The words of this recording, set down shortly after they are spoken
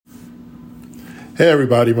Hey,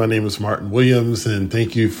 everybody. My name is Martin Williams, and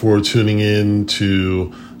thank you for tuning in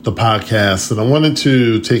to the podcast. And I wanted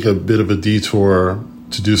to take a bit of a detour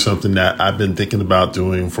to do something that I've been thinking about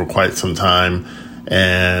doing for quite some time.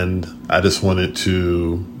 And I just wanted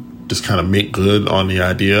to just kind of make good on the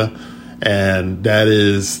idea. And that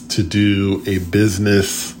is to do a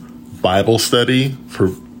business Bible study for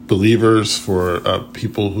believers, for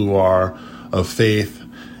people who are of faith.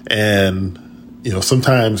 And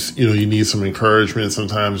sometimes, you need some encouragement.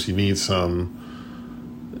 Sometimes you need some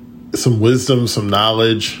wisdom, some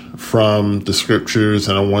knowledge from the scriptures.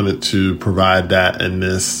 And I wanted to provide that in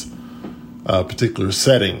this particular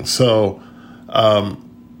setting. So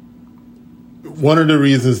one of the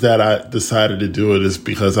reasons that I decided to do it is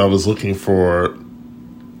because I was looking for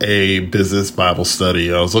a business Bible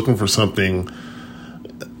study. I was looking for something,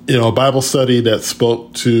 a Bible study that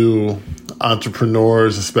spoke to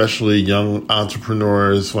entrepreneurs, especially young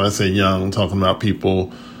entrepreneurs. When I say young, I'm talking about people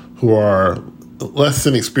who are less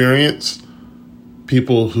than experienced,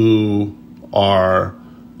 people who are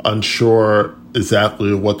unsure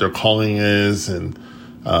exactly what their calling is, and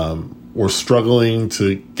were struggling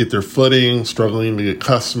to get their footing, struggling to get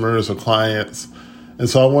customers or clients. And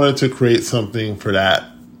so I wanted to create something for that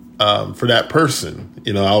person.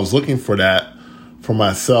 I was looking for that for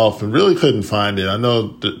myself and really couldn't find it. I know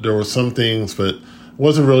there were some things, but it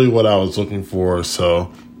wasn't really what I was looking for.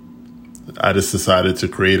 So I just decided to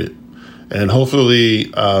create it. And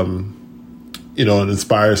hopefully, it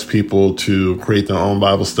inspires people to create their own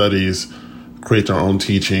Bible studies, create their own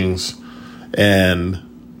teachings, and,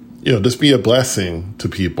 just be a blessing to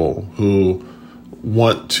people who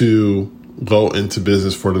want to go into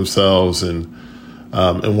business for themselves and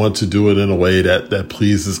want to do it in a way that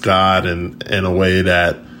pleases God, and in a way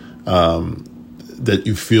that that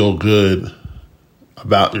you feel good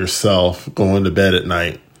about yourself going to bed at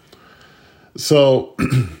night. So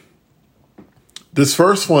this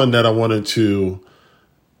first one that I wanted to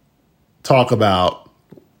talk about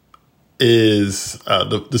is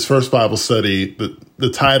this first Bible study. The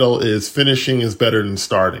title is "Finishing is Better Than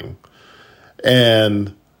Starting,"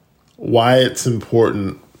 and why it's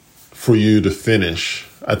important for you to finish.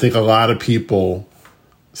 I think a lot of people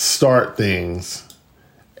start things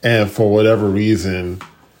and for whatever reason,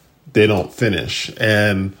 they don't finish.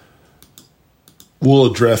 And we'll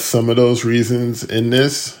address some of those reasons in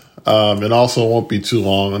this. And also it won't be too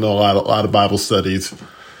long. I know a lot of Bible studies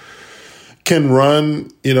can run,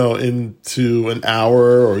 into an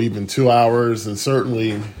hour or even 2 hours. And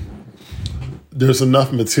certainly there's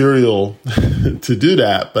enough material to do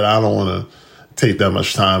that, but I don't want to take that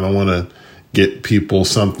much time. I want to get people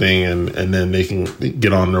something and then they can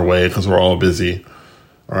get on their way because we're all busy.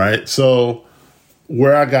 All right. So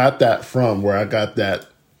where I got that from, where I got that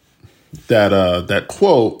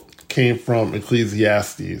quote came from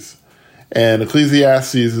Ecclesiastes. And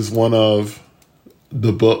Ecclesiastes is one of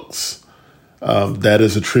the books that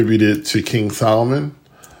is attributed to King Solomon.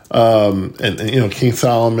 And King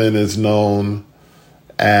Solomon is known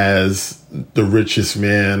as the richest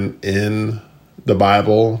man in the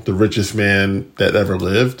Bible, the richest man that ever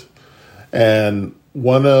lived. And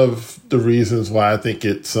one of the reasons why I think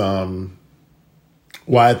it's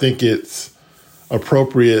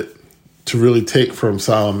appropriate to really take from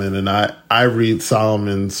Solomon, and I read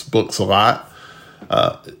Solomon's books a lot.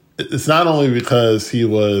 It's not only because he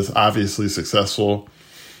was obviously successful.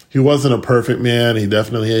 He wasn't a perfect man. He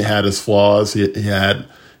definitely had his flaws. He had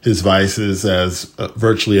his vices, as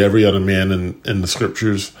virtually every other man in the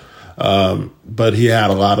scriptures. But he had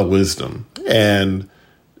a lot of wisdom, and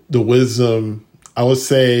the wisdom, I would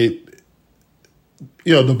say,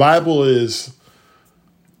 the Bible is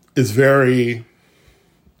very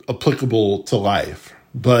applicable to life.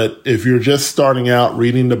 But if you're just starting out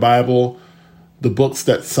reading the Bible, the books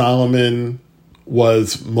that Solomon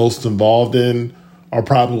was most involved in are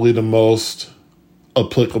probably the most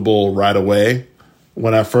applicable right away.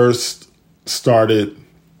 When I first started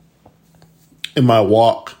in my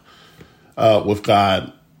walk with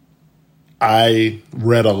God, I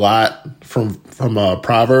read a lot from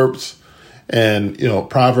Proverbs, and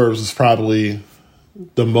Proverbs is probably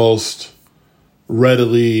the most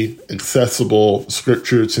readily accessible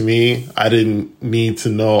scripture to me. I didn't need to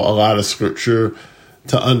know a lot of scripture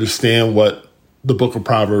to understand what the book of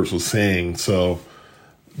Proverbs was saying. So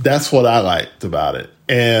that's what I liked about it.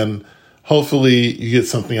 And hopefully you get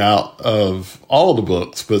something out of all of the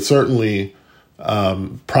books, but certainly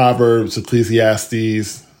Proverbs,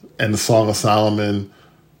 Ecclesiastes, and the Song of Solomon,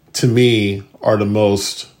 to me, are the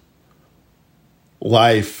most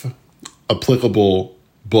life applicable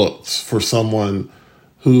books for someone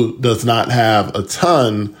who does not have a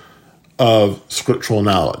ton of scriptural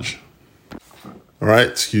knowledge. All right,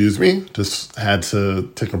 excuse me. Just had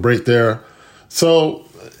to take a break there. So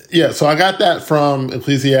I got that from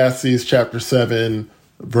Ecclesiastes chapter 7,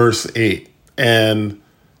 verse 8. And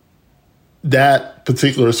that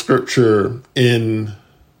particular scripture in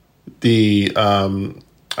the,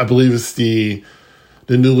 I believe it's the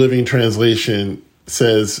New Living Translation,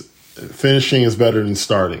 says finishing is better than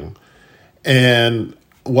starting. And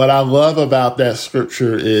what I love about that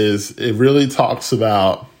scripture is it really talks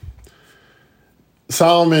about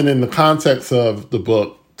Solomon, in the context of the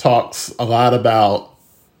book, talks a lot about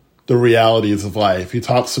the realities of life. He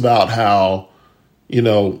talks about how,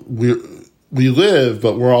 we live,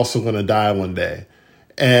 but we're also going to die one day.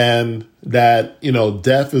 And that,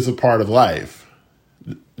 death is a part of life.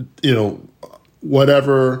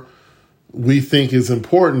 Whatever we think is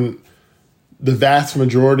important, the vast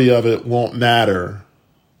majority of it won't matter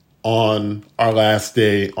on our last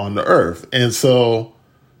day on the earth. And so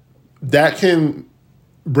that can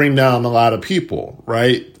bring down a lot of people,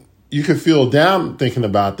 right? You can feel down thinking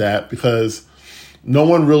about that because no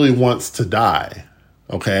one really wants to die,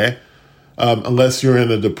 okay? Unless you're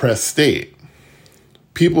in a depressed state.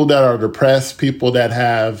 People that are depressed, people that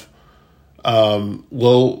have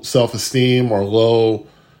low self-esteem or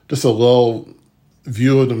just a low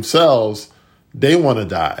view of themselves, they want to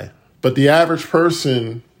die. But the average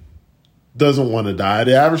person doesn't want to die.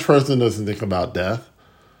 The average person doesn't think about death.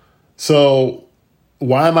 So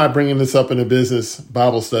why am I bringing this up in a business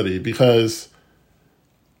Bible study? Because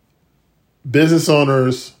business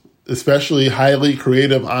owners, especially highly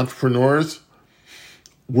creative entrepreneurs,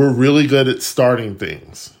 we're really good at starting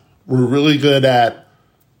things. We're really good at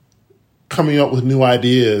coming up with new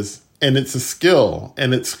ideas, and it's a skill,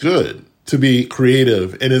 and it's good to be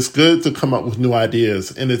creative, and it's good to come up with new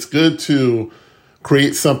ideas, and it's good to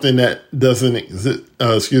create something that does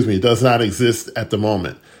not exist at the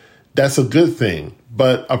moment. That's a good thing.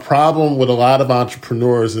 But a problem with a lot of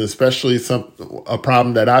entrepreneurs, and especially a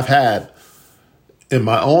problem that I've had in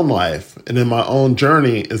my own life and in my own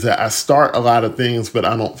journey, is that I start a lot of things, but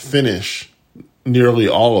I don't finish nearly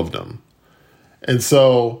all of them. And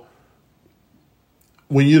so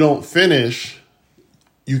when you don't finish,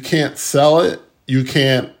 you can't sell it, you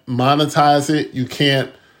can't monetize it, you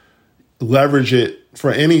can't leverage it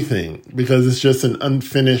for anything because it's just an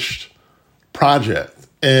unfinished project.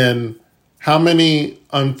 And how many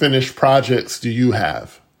unfinished projects do you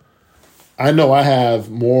have? I know I have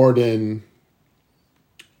more than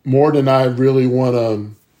I really want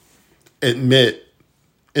to admit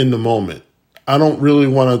in the moment. I don't really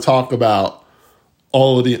want to talk about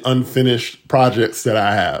all of the unfinished projects that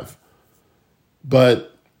I have. But,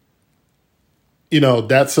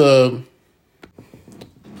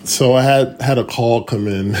 so I had a call come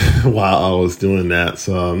in while I was doing that.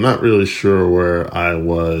 So I'm not really sure where I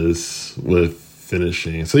was with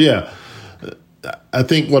finishing. So yeah, I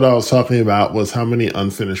think what I was talking about was how many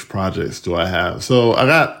unfinished projects do I have? So I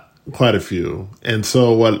got quite a few. And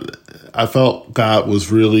so what I felt God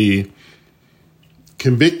was really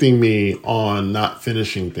convicting me on not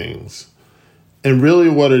finishing things. And really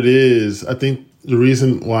what it is, I think the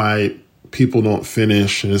reason why people don't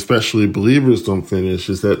finish, and especially believers don't finish,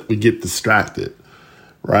 is that we get distracted,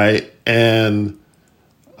 right? And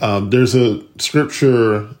there's a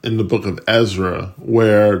scripture in the book of Ezra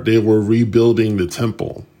where they were rebuilding the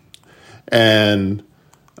temple, and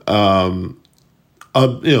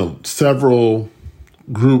several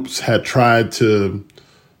groups had tried to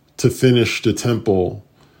finish the temple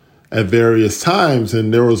at various times,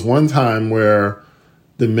 and there was one time where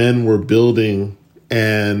the men were building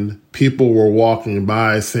and people were walking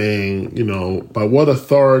by saying, by what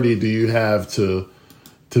authority do you have to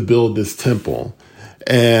build this temple?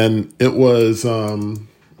 And it was, it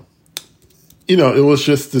was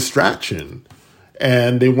just distraction.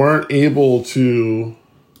 And they weren't able to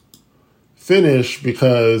finish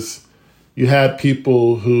because you had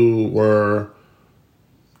people who were,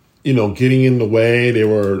 getting in the way. They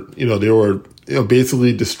were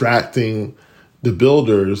basically distracting the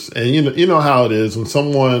builders. And you know how it is when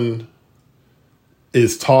someone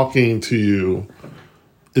is talking to you,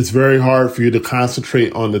 it's very hard for you to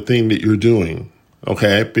concentrate on the thing that you're doing,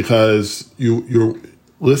 okay? Because you're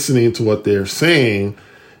listening to what they're saying,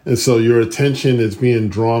 and so your attention is being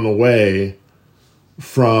drawn away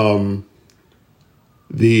from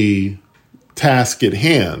the task at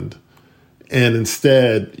hand. And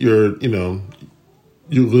instead you're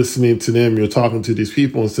listening to them, you're talking to these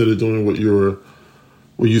people instead of doing what you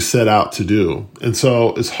set out to do. And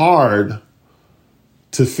so it's hard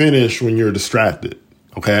to finish when you're distracted,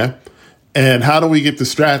 okay? And how do we get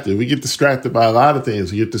distracted? We get distracted by a lot of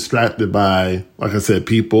things. We get distracted by, like I said,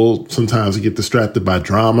 people. Sometimes we get distracted by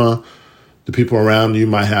drama. The people around you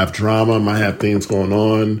might have drama, might have things going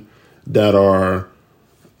on that are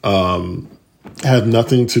have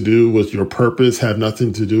nothing to do with your purpose, have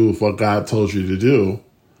nothing to do with what God told you to do.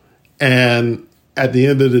 And at the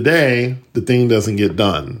end of the day, the thing doesn't get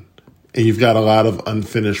done. And you've got a lot of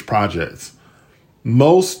unfinished projects.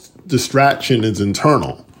 Most distraction is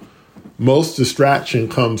internal. Most distraction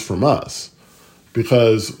comes from us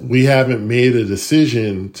because we haven't made a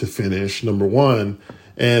decision to finish, number one,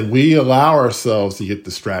 and we allow ourselves to get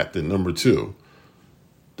distracted, number two.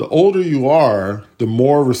 The older you are, the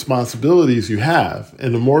more responsibilities you have.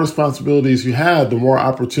 And the more responsibilities you have, the more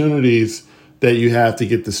opportunities that you have to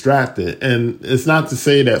get distracted. And it's not to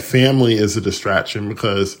say that family is a distraction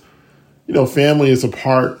because, family is a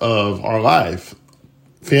part of our life.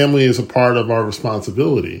 Family is a part of our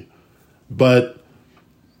responsibility. But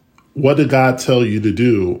what did God tell you to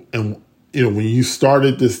do? And, when you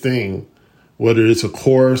started this thing, whether it's a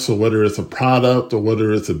course or whether it's a product or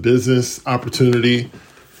whether it's a business opportunity,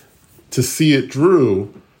 to see it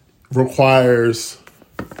through requires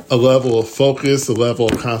a level of focus, a level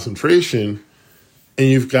of concentration, and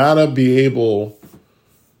you've got to be able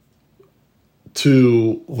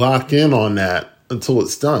to lock in on that until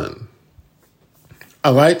it's done. I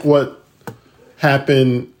like what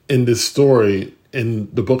happened in this story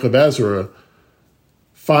in the book of Ezra.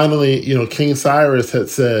 Finally, King Cyrus had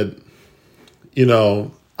said,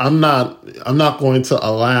 I'm not going to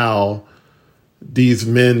allow these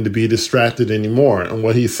men to be distracted anymore. And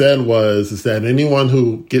what he said is that anyone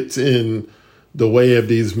who gets in the way of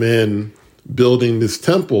these men building this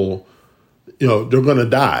temple, they're going to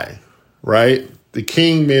die, right? The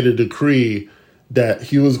king made a decree that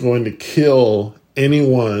he was going to kill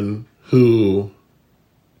anyone who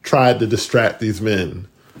tried to distract these men.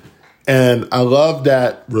 And I love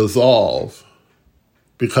that resolve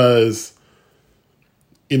because,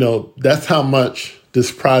 that's how much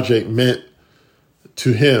this project meant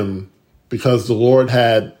to him, because the Lord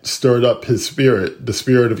had stirred up his spirit, the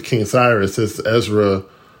spirit of King Cyrus, as Ezra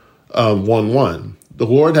 1:1. The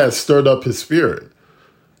Lord had stirred up his spirit.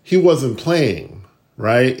 He wasn't playing,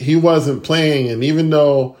 right? He wasn't playing. And even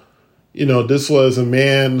though, this was a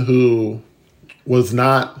man who was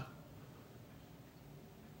not,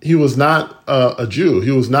 a Jew.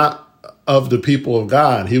 He was not of the people of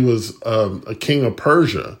God. He was a king of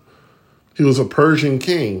Persia. He was a Persian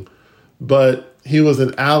king, but he was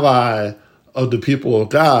an ally of the people of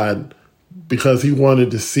God because he wanted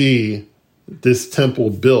to see this temple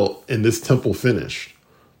built and this temple finished.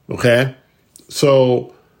 Okay?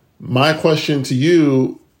 So my question to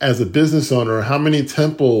you as a business owner, how many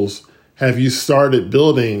temples have you started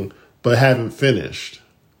building but haven't finished?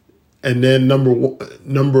 And then number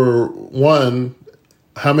one,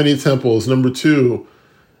 how many temples? Number two,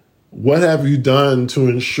 what have you done to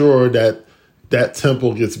ensure that that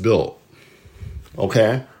temple gets built?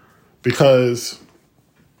 Okay? Because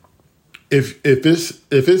if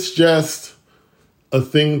it's just a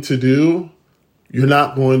thing to do, you're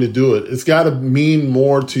not going to do it. It's got to mean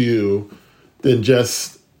more to you than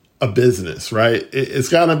just a business, right? It's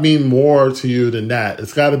got to mean more to you than that.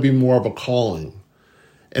 It's got to be more of a calling.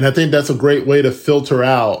 And I think that's a great way to filter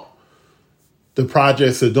out the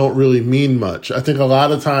projects that don't really mean much. I think a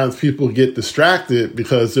lot of times people get distracted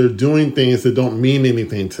because they're doing things that don't mean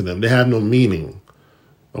anything to them. They have no meaning.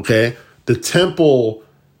 Okay? The temple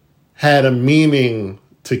had a meaning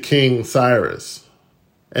to King Cyrus.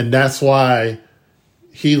 And that's why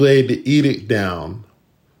he laid the edict down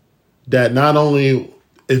that not only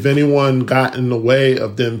if anyone got in the way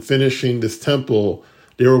of them finishing this temple,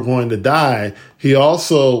 they were going to die. He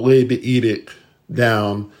also laid the edict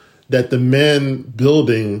down that the men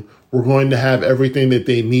building were going to have everything that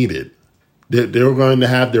they needed. They were going to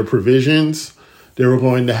have their provisions. They were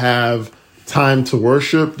going to have time to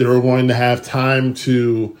worship. They were going to have time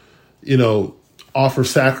to, offer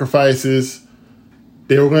sacrifices.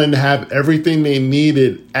 They were going to have everything they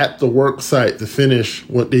needed at the work site to finish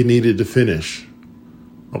what they needed to finish.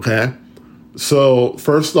 Okay? So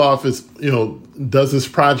first off is, does this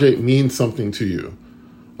project mean something to you?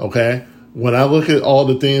 Okay? When I look at all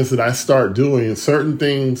the things that I start doing, certain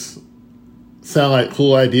things sound like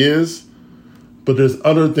cool ideas, but there's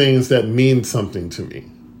other things that mean something to me.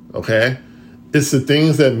 Okay? It's the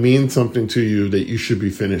things that mean something to you that you should be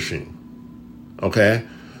finishing. Okay?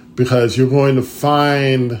 Because you're going to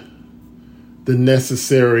find the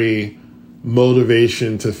necessary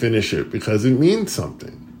motivation to finish it because it means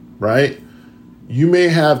something, right? you may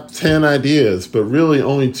have 10 ideas, but really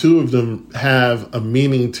only 2 of them have a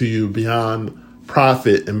meaning to you beyond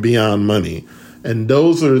profit and beyond money. And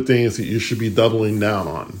those are the things that you should be doubling down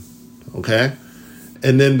on. Okay?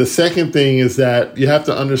 And then the second thing is that you have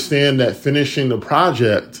to understand that finishing the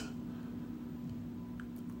project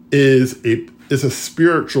is a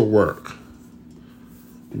spiritual work.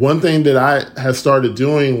 One thing that I had started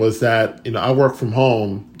doing was that, I work from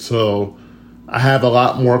home, so I have a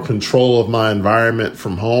lot more control of my environment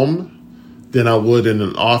from home than I would in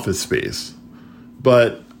an office space.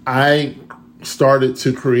 But I started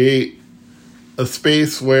to create a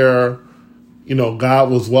space where, God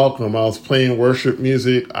was welcome. I was playing worship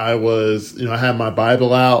music. I had my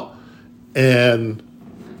Bible out. And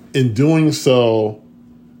in doing so,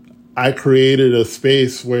 I created a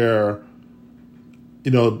space where,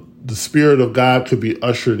 the Spirit of God could be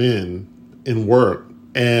ushered in work.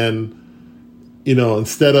 And,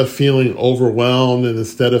 instead of feeling overwhelmed and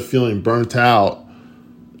instead of feeling burnt out,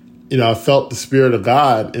 I felt the Spirit of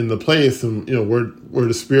God in the place. And, where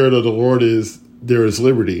the Spirit of the Lord is, there is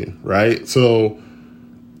liberty, right? So,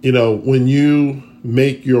 when you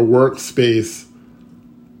make your workspace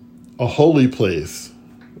a holy place,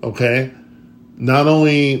 okay, not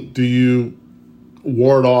only do you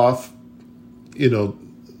ward off,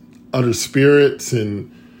 other spirits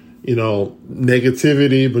and,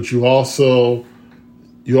 negativity, but you also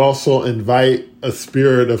invite a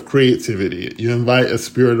spirit of creativity. You invite a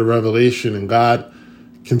spirit of revelation, and God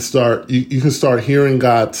can start, you can start hearing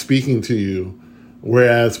God speaking to you.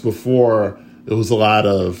 Whereas before it was a lot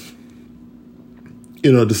of,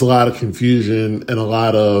 just a lot of confusion and a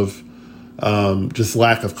lot of just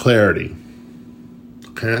lack of clarity.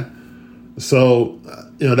 Okay. So,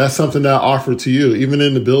 that's something that I offer to you, even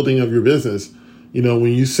in the building of your business.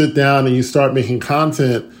 When you sit down and you start making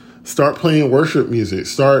content, start playing worship music,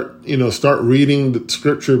 start reading the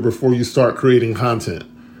scripture before you start creating content,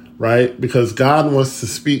 right? Because God wants to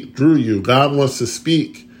speak through you. God wants to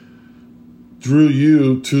speak through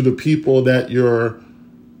you to the people that you're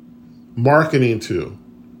marketing to,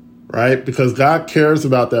 right? Because God cares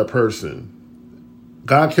about that person.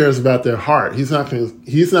 God cares about their heart. He's not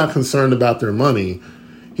concerned about their money.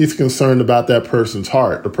 He's concerned about that person's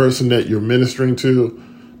heart, the person that you're ministering to,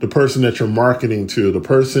 the person that you're marketing to, the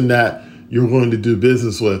person that you're going to do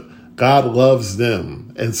business with. God loves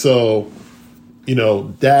them. And so,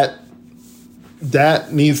 that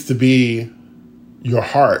needs to be your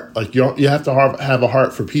heart. Like you have to have a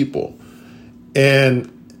heart for people. And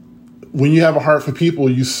when you have a heart for people,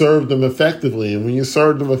 you serve them effectively. And when you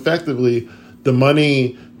serve them effectively, the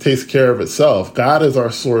money takes care of itself. God is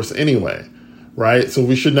our source anyway, right? So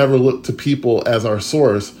we should never look to people as our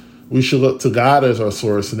source. We should look to God as our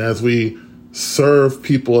source. And as we serve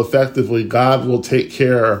people effectively, God will take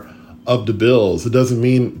care of the bills. It doesn't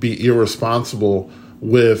mean be irresponsible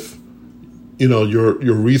with,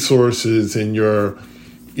 your resources and your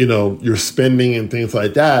spending and things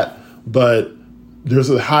like that. But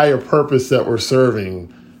there's a higher purpose that we're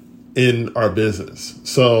serving in our business.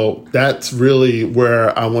 So that's really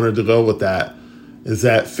where I wanted to go with that, is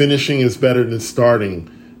that finishing is better than starting.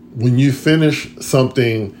 When you finish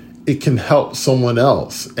something, it can help someone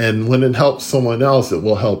else. And when it helps someone else, it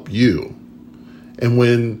will help you. And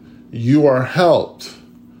when you are helped,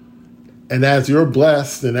 and as you're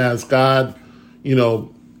blessed and as God,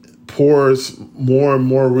 pours more and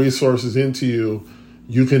more resources into you,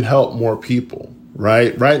 you can help more people,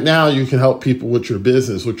 right? Right now, you can help people with your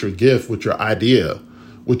business, with your gift, with your idea,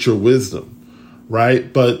 with your wisdom,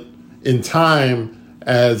 right? But in time,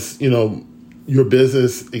 as, your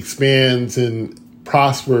business expands and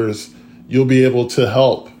prospers, you'll be able to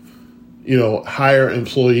help, hire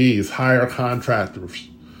employees, hire contractors.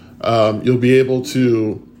 You'll be able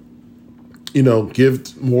to,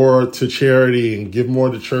 give more to charity and give more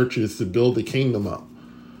to churches to build the kingdom up,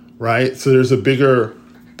 right? So there's a bigger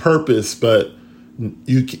purpose, but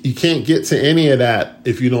you can't get to any of that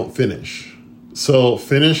if you don't finish. So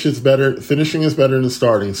finishing is better than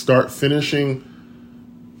starting. Start finishing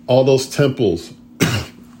all those temples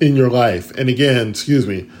in your life. And again,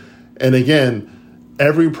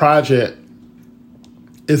 every project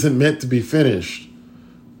isn't meant to be finished,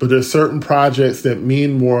 but there's certain projects that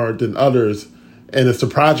mean more than others. And it's the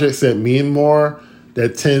projects that mean more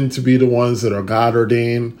that tend to be the ones that are God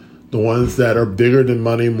ordained, the ones that are bigger than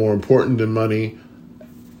money, more important than money,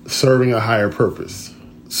 serving a higher purpose.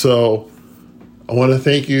 So I want to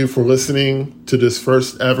thank you for listening to this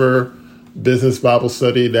first ever business Bible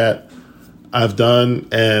study that I've done.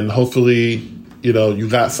 And hopefully, you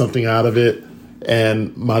got something out of it.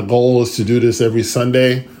 And my goal is to do this every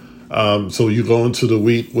Sunday. So you go into the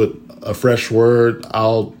week with a fresh word,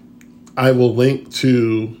 I will link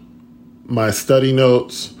to my study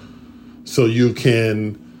notes so you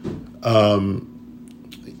can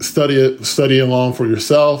study along for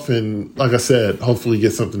yourself, and like I said, hopefully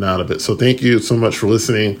get something out of it. So thank you so much for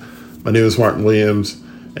listening. My name is Martin Williams,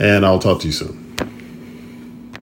 and I'll talk to you soon.